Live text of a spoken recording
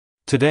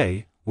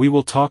Today, we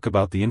will talk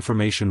about the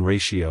information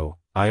ratio,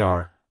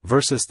 IR,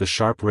 versus the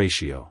Sharpe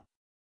ratio.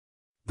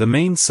 The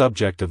main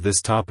subject of this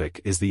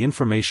topic is the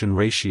information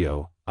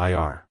ratio,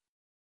 IR.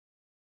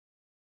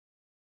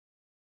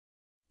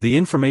 The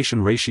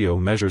information ratio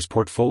measures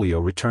portfolio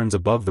returns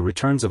above the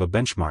returns of a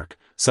benchmark,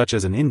 such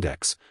as an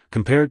index,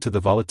 compared to the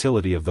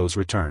volatility of those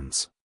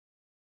returns.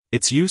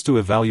 It's used to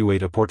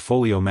evaluate a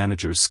portfolio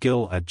manager's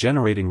skill at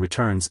generating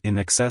returns in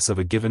excess of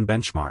a given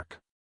benchmark.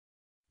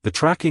 The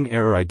tracking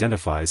error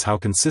identifies how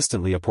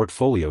consistently a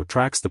portfolio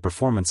tracks the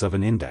performance of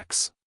an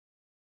index.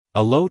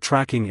 A low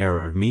tracking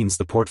error means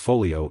the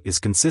portfolio is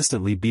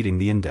consistently beating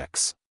the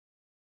index.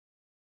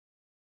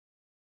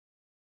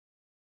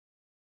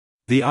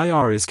 The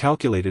IR is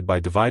calculated by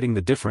dividing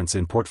the difference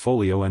in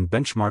portfolio and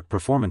benchmark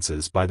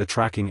performances by the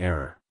tracking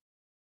error.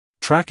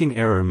 Tracking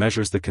error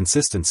measures the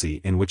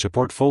consistency in which a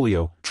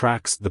portfolio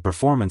tracks the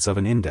performance of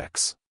an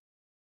index.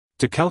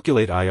 To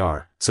calculate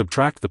IR,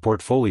 subtract the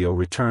portfolio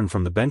return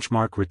from the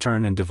benchmark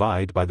return and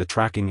divide by the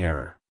tracking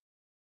error.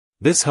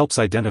 This helps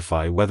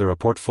identify whether a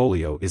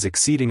portfolio is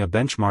exceeding a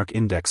benchmark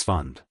index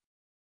fund.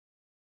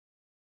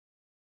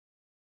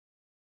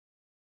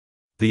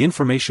 The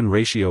information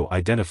ratio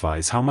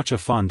identifies how much a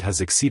fund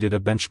has exceeded a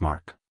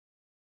benchmark.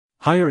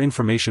 Higher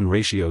information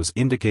ratios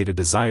indicate a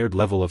desired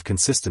level of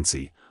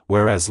consistency,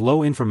 whereas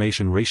low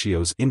information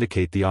ratios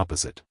indicate the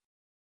opposite.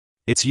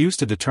 It's used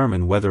to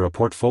determine whether a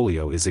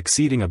portfolio is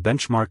exceeding a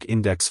benchmark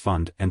index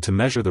fund and to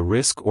measure the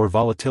risk or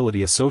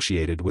volatility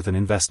associated with an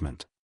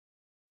investment.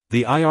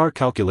 The IR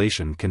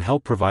calculation can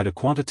help provide a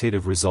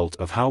quantitative result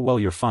of how well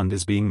your fund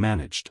is being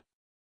managed.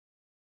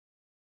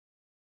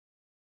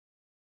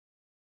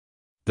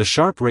 The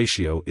Sharpe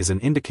ratio is an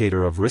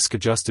indicator of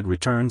risk-adjusted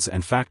returns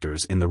and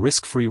factors in the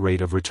risk-free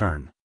rate of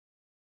return.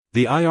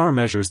 The IR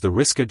measures the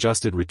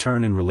risk-adjusted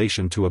return in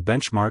relation to a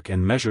benchmark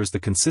and measures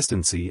the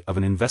consistency of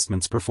an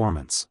investment's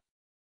performance.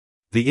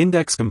 The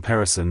index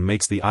comparison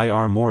makes the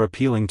IR more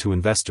appealing to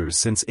investors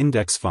since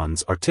index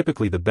funds are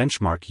typically the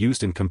benchmark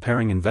used in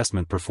comparing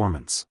investment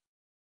performance.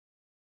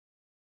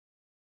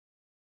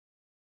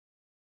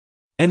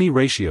 Any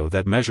ratio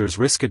that measures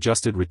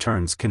risk-adjusted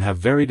returns can have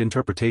varied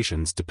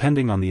interpretations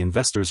depending on the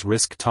investor's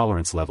risk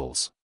tolerance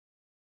levels.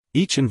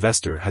 Each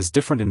investor has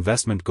different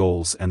investment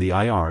goals and the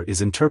IR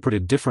is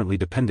interpreted differently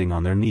depending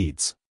on their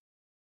needs.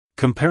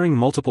 Comparing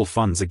multiple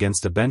funds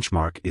against a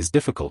benchmark is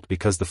difficult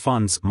because the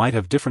funds might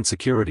have different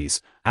securities,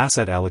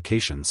 asset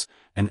allocations,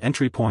 and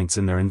entry points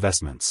in their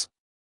investments.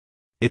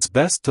 It's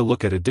best to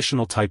look at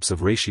additional types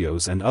of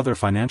ratios and other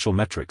financial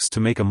metrics to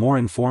make a more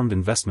informed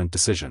investment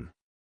decision.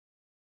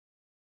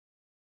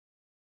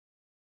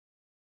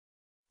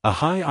 A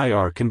high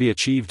IR can be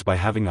achieved by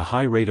having a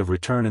high rate of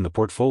return in the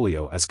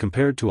portfolio as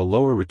compared to a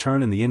lower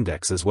return in the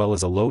index as well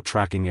as a low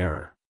tracking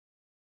error.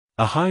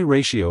 A high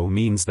ratio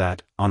means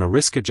that, on a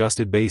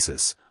risk-adjusted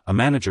basis, a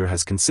manager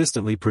has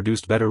consistently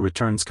produced better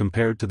returns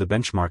compared to the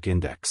benchmark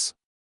index.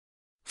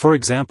 For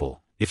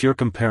example, if you're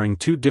comparing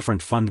two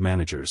different fund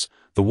managers,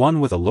 the one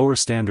with a lower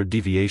standard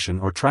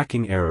deviation or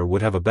tracking error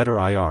would have a better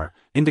IR,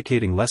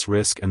 indicating less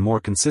risk and more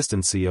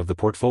consistency of the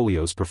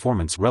portfolio's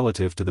performance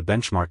relative to the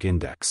benchmark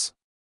index.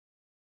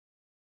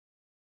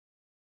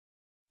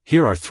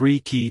 Here are three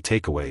key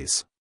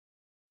takeaways.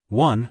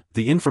 1.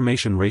 The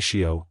information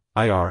ratio,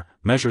 IR,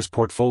 measures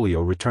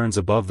portfolio returns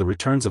above the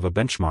returns of a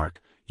benchmark,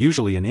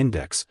 usually an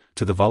index,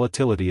 to the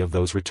volatility of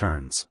those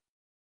returns.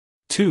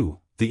 2.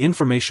 The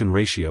information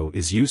ratio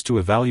is used to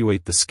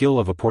evaluate the skill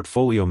of a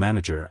portfolio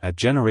manager at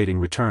generating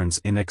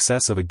returns in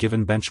excess of a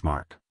given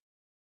benchmark.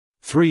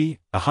 3.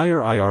 A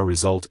higher IR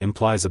result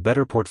implies a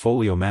better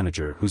portfolio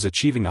manager who's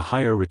achieving a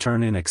higher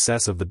return in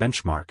excess of the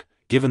benchmark,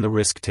 given the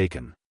risk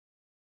taken.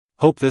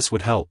 Hope this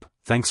would help.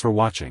 Thanks for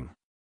watching.